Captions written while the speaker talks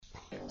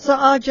So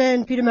RJ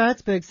and Peter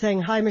Maritzburg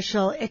saying, hi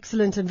Michelle,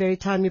 excellent and very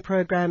timely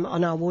program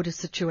on our water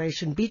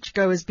situation.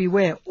 Beachgoers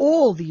beware,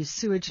 all these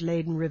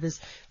sewage-laden rivers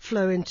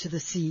flow into the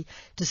sea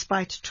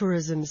despite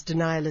tourism's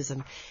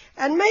denialism.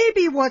 And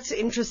maybe what's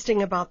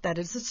interesting about that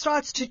is it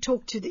starts to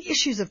talk to the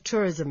issues of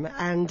tourism,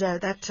 and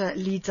that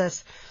leads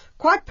us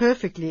quite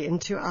perfectly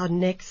into our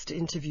next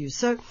interview.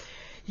 So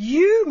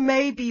you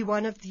may be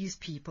one of these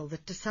people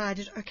that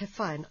decided, okay,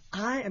 fine,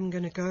 I am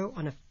going to go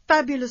on a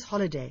fabulous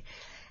holiday.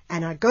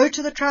 And I go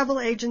to the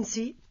travel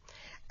agency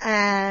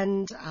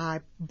and I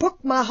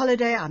book my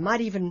holiday. I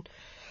might even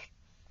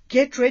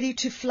get ready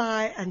to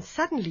fly, and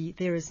suddenly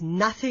there is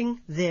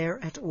nothing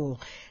there at all.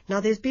 Now,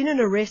 there's been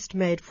an arrest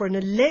made for an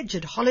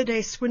alleged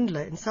holiday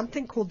swindler in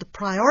something called the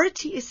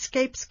Priority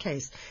Escapes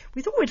case.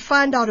 We thought we'd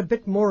find out a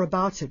bit more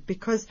about it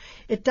because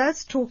it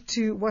does talk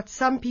to what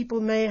some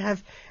people may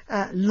have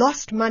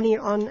lost money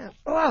on.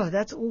 Oh,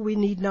 that's all we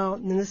need now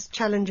in this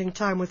challenging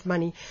time with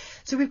money.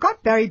 So we've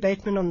got Barry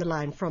Bateman on the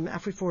line from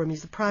AfriForum.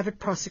 He's the private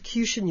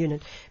prosecution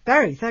unit.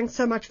 Barry, thanks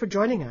so much for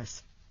joining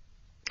us.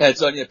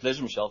 It's only a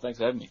pleasure, Michelle. Thanks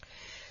for having me.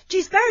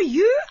 Geez, Barry,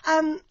 you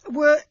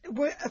were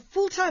a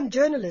full-time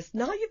journalist.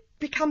 Now you've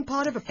become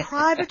part of a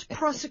private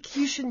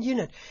prosecution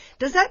unit.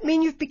 Does that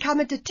mean you've become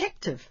a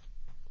detective?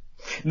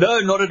 No,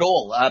 not at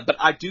all. But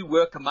I do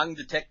work among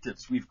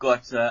detectives. We've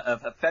got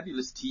a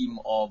fabulous team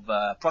of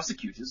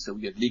prosecutors. So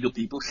we have legal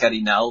people,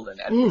 Gerry Nel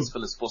and Admiral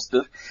Phyllis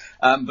Foster.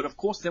 But of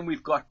course, then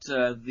we've got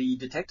the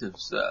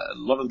detectives. A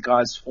lot of the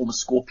guys, former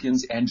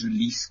Scorpions, Andrew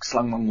Lees,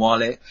 Slang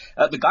Mangwale,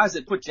 the guys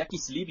that put Jackie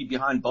Salibi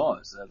behind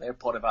bars. They're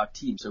part of our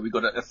team. So we've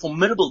got a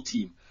formidable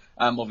team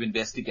of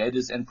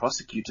investigators and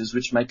prosecutors,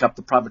 which make up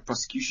the private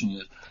prosecution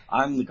unit.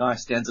 I'm the guy who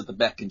stands at the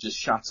back and just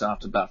shouts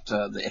out about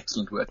the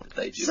excellent work that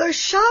they do. So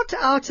shout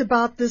out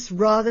about this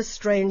rather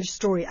strange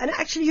story. And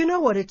actually, you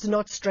know what? It's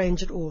not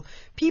strange at all.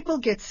 People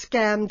get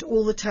scammed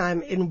all the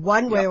time in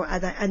one way or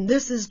other, and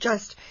this is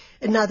just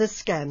another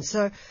scam.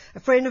 So a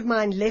friend of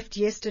mine left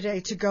yesterday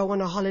to go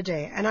on a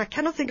holiday, and I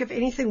cannot think of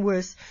anything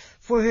worse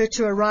for her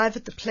to arrive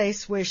at the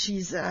place where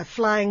she's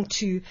flying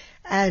to,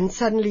 and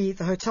suddenly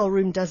the hotel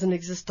room doesn't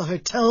exist, the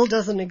hotel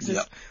doesn't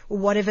exist, or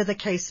whatever the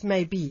case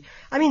may be.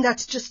 I mean,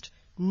 that's just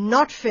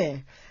not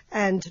fair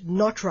and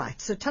not right.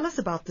 So tell us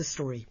about this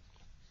story.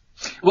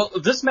 Well,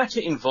 this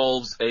matter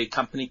involves a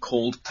company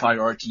called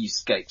Priority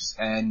Escapes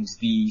and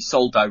the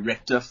sole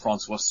director,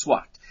 Francois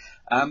Swart.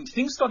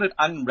 Things started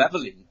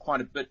unraveling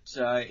quite a bit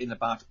in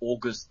about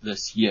August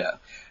this year,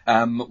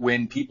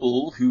 when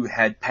people who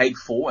had paid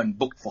for and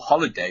booked for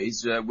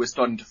holidays were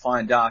starting to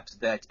find out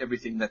that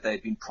everything that they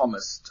had been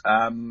promised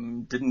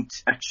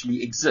didn't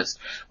actually exist.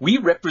 We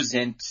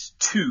represent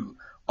two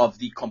of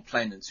the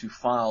complainants who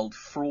filed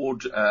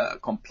fraud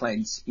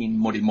complaints in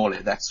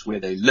Modimolle. That's where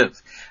they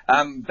live.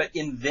 But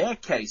in their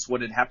case,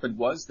 what had happened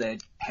was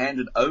they'd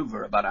handed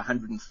over about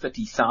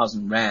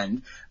 130,000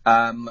 rand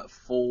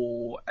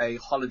for a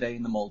holiday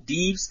in the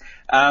Maldives.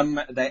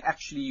 They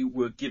actually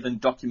were given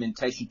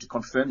documentation to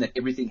confirm that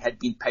everything had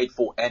been paid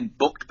for and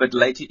booked, but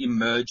later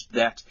emerged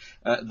that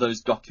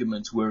those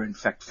documents were in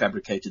fact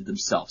fabricated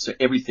themselves. So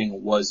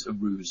everything was a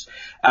ruse.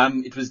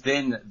 It was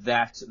then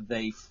that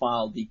they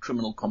filed the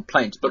criminal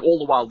complaint. But all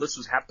the while this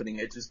was happening,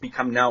 it has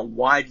become now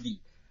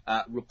widely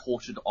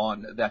reported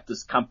on that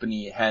this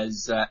company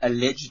has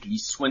allegedly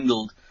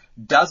swindled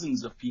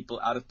dozens of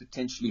people out of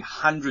potentially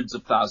hundreds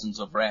of thousands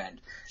of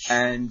rand.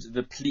 And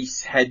the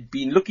police had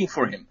been looking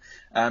for him.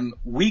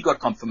 We got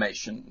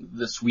confirmation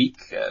this week,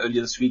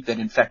 earlier this week, that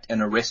in fact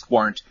an arrest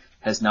warrant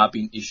has now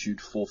been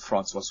issued for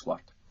Francois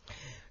Swart.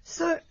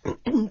 So,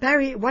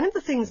 Barry, one of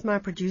the things my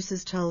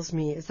producers tells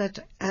me is that,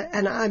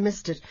 and I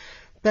missed it,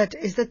 but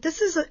is that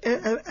this is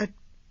a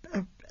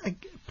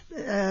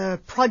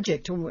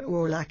project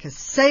or like a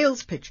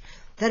sales pitch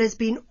that has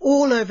been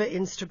all over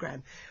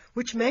Instagram,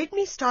 which made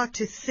me start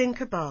to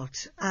think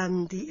about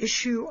the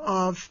issue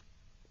of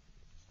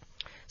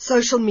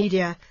social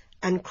media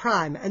and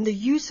crime and the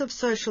use of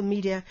social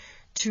media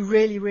to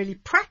really, really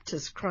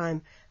practice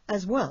crime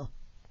as well.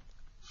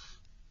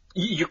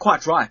 You're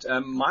quite right.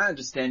 My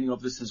understanding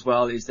of this as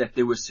well is that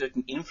there were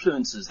certain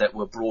influences that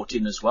were brought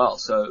in as well.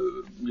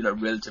 So,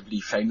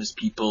 relatively famous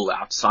people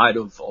outside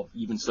of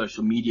even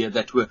social media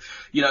that were,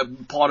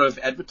 part of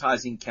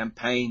advertising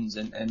campaigns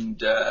and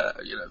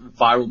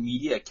viral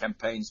media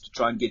campaigns to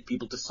try and get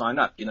people to sign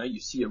up. You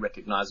see a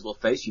recognizable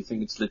face, you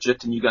think it's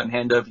legit, and you go and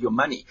hand over your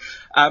money.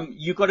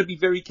 You've got to be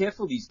very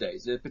careful these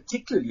days,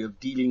 particularly of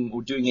dealing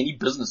or doing any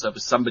business over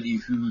somebody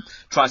who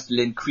tries to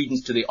lend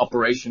credence to their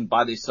operation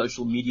by their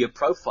social media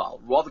profile.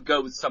 Rather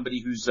go with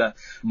somebody who's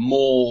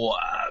more,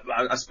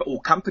 or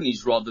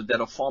companies rather,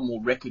 that are far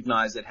more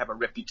recognized, that have a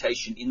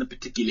reputation in the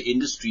particular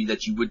industry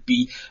that you would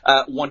be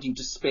wanting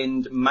to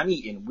spend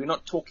money in. We're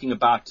not talking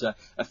about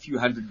a few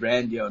hundred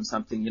rand here on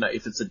something,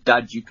 if it's a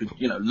dud, you could,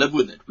 live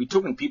with it. We're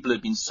talking people who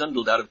have been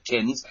swindled out of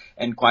tens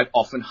and quite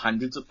often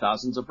hundreds of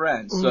thousands of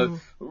rands. So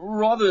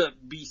rather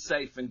be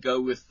safe and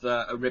go with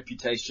a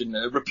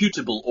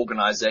reputable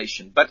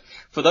organization. But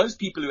for those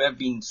people who have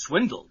been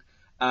swindled,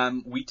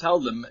 we tell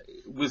them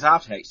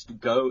without haste to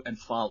go and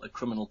file a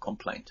criminal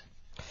complaint.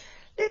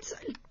 let's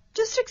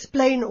just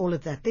explain all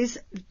of that.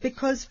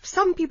 Because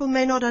some people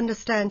may not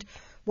understand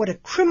what a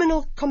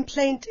criminal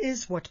complaint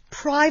is, what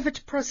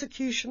private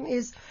prosecution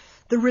is,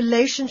 the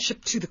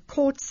relationship to the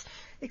courts.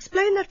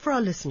 Explain that for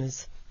our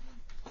listeners.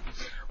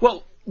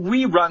 Well,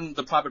 we run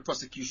the private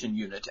prosecution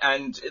unit,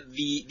 and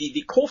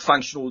the core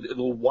function,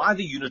 or why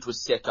the unit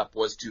was set up,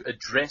 was to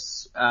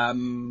address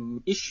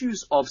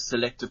issues of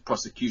selective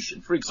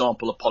prosecution. For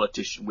example, a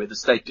politician where the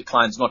state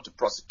declines not to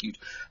prosecute,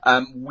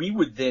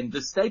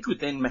 the state would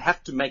then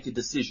have to make a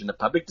decision, a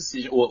public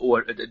decision,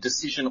 or a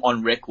decision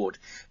on record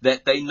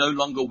that they no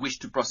longer wish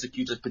to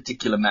prosecute a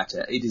particular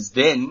matter. It is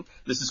then,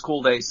 this is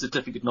called a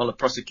certificate nolle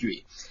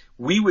prosequi.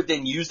 We would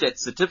then use that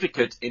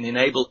certificate and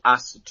enable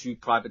us to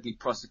privately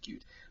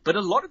prosecute. But a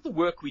lot of the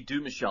work we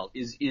do, Michelle,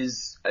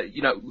 is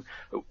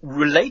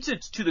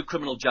related to the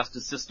criminal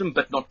justice system,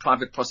 but not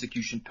private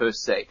prosecution per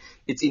se.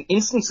 It's in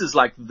instances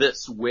like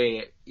this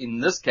where, in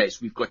this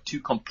case, we've got two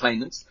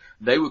complainants.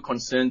 They were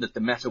concerned that the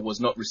matter was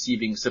not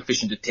receiving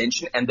sufficient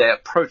attention, and they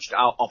approached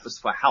our office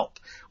for help.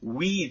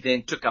 We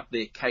then took up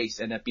their case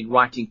and have been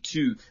writing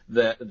to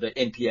the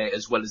NPA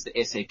as well as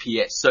the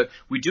SAPS. So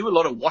we do a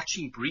lot of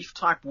watching brief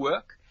type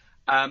work.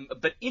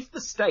 But if the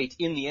state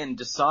in the end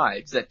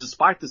decides that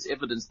despite this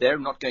evidence they're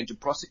not going to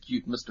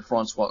prosecute Mr.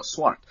 Francois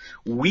Swart,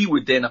 we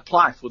would then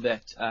apply for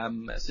that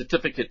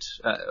certificate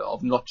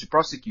of not to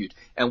prosecute,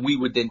 and we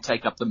would then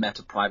take up the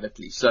matter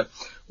privately. So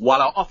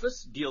while our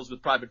office deals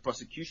with private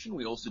prosecution,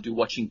 we also do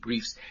watching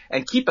briefs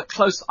and keep a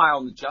close eye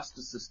on the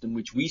justice system,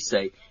 which we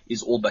say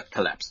is all but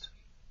collapsed.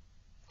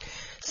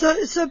 So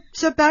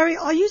Barry,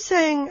 are you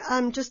saying,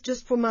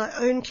 just for my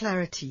own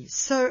clarity,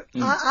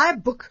 I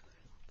book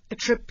a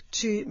trip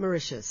to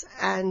Mauritius,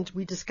 and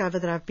we discover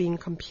that I've been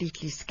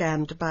completely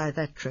scammed by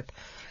that trip.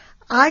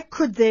 I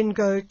could then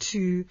go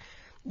to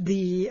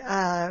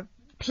the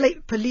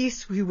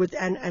police who would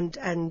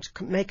and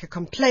make a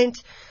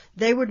complaint.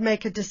 They would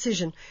make a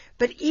decision.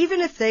 But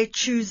even if they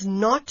choose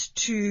not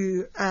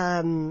to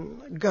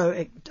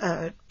go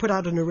put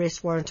out an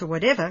arrest warrant or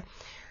whatever,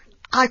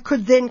 I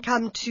could then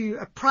come to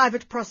a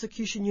private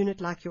prosecution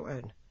unit like your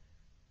own.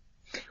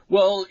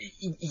 Well,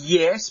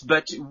 yes,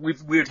 but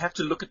we'd have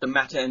to look at the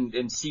matter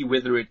and see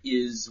whether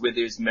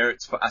there's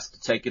merits for us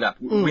to take it up.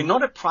 We're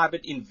not a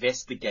private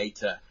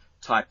investigator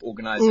type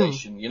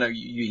organization. You know,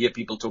 you hear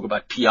people talk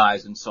about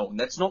PIs and so on.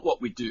 That's not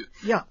what we do.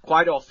 Yeah.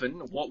 Quite often,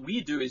 what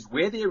we do is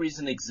where there is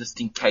an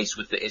existing case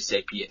with the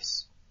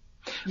SAPS,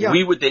 yeah,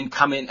 we would then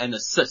come in and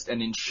assist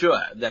and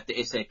ensure that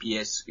the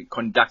SAPS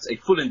conducts a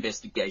full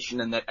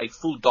investigation and that a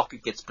full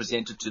docket gets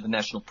presented to the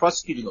National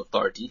Prosecuting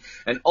Authority,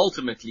 and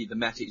ultimately the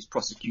matter is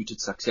prosecuted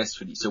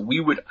successfully. So we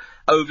would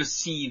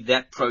oversee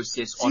that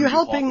process. So you're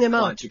helping them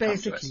out,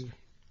 basically.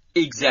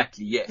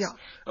 Exactly, yes.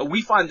 Yeah.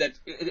 We find that,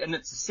 and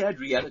it's a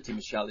sad reality,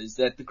 Michelle, is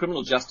that the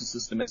criminal justice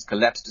system has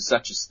collapsed to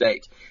such a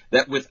state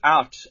that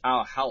without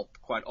our help,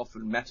 quite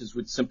often matters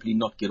would simply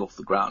not get off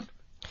the ground.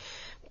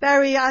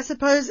 Barry, I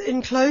suppose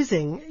in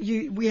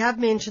closing, we have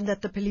mentioned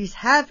that the police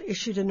have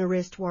issued an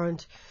arrest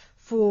warrant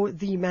for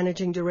the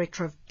managing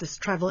director of this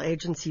travel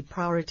agency,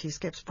 Priority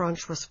Escapes,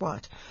 Francois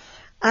Swart.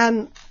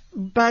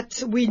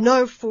 But we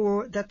know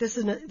that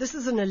this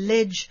is an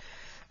alleged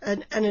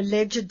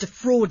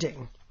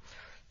defrauding.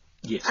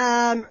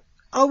 Yes.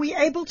 Are we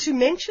able to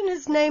mention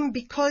his name,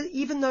 because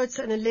even though it's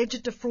an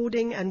alleged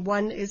defrauding and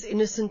one is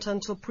innocent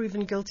until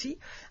proven guilty?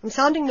 I'm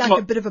sounding like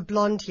a bit of a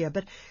blonde here,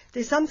 but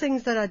there's some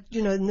things that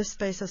in this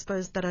space, I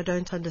suppose, that I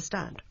don't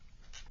understand.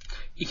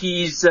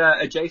 He's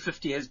a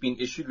J50 has been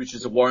issued, which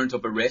is a warrant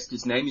of arrest.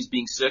 His name is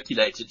being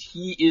circulated.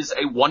 He is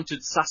a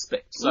wanted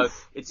suspect. So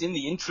it's in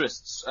the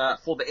interests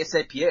for the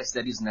SAPS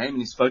that his name and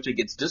his photo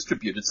gets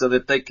distributed so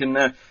that they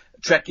can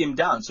track him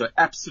down. So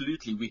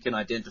absolutely we can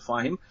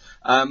identify him.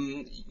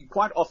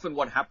 Quite often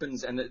what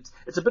happens, and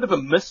it's a bit of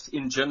a myth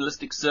in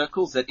journalistic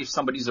circles, that if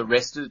somebody's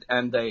arrested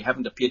and they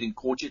haven't appeared in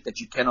court yet, that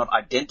you cannot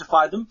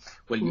identify them.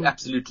 Well, you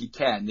absolutely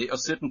can. There are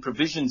certain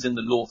provisions in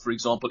the law. For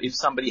example, if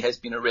somebody has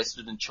been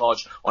arrested and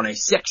charged on a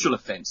sexual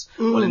offense,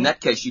 well, in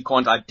that case, you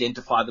can't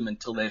identify them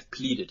until they've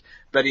pleaded.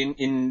 But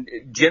in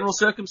general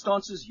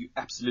circumstances, you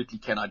absolutely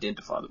can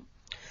identify them.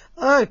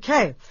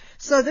 Okay,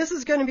 so this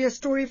is going to be a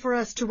story for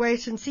us to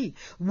wait and see.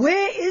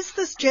 Where is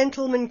this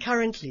gentleman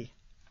currently?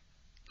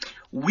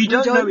 We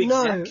don't know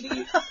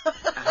exactly.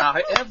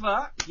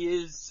 However,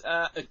 his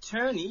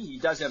attorney, he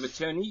does have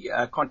attorney,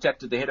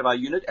 contacted the head of our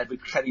unit,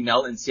 Advocate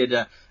Cardinal, and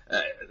said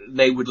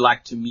they would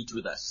like to meet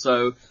with us.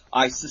 So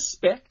I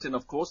suspect, and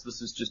of course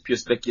this is just pure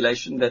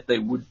speculation, that they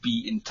would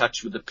be in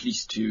touch with the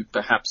police to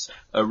perhaps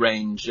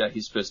arrange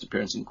his first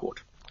appearance in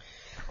court.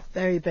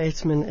 Barry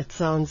Bateman, it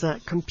sounds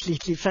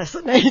completely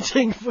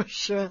fascinating for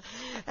sure.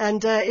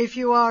 And if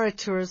you are a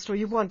tourist or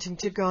you're wanting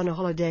to go on a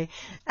holiday,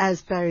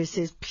 as Barry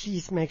says,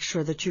 please make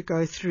sure that you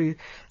go through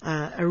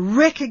a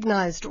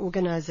recognized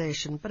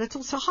organization. But it's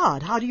also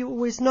hard. How do you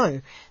always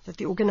know that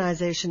the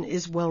organization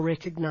is well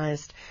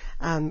recognized,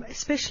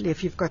 especially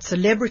if you've got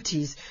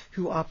celebrities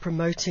who are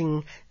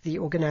promoting the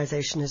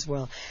organization as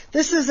well?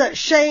 This is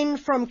Shane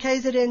from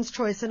KZN's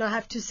Choice, and I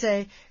have to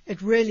say,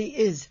 it really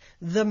is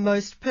the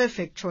most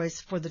perfect choice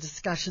for the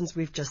discussions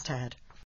we've just had.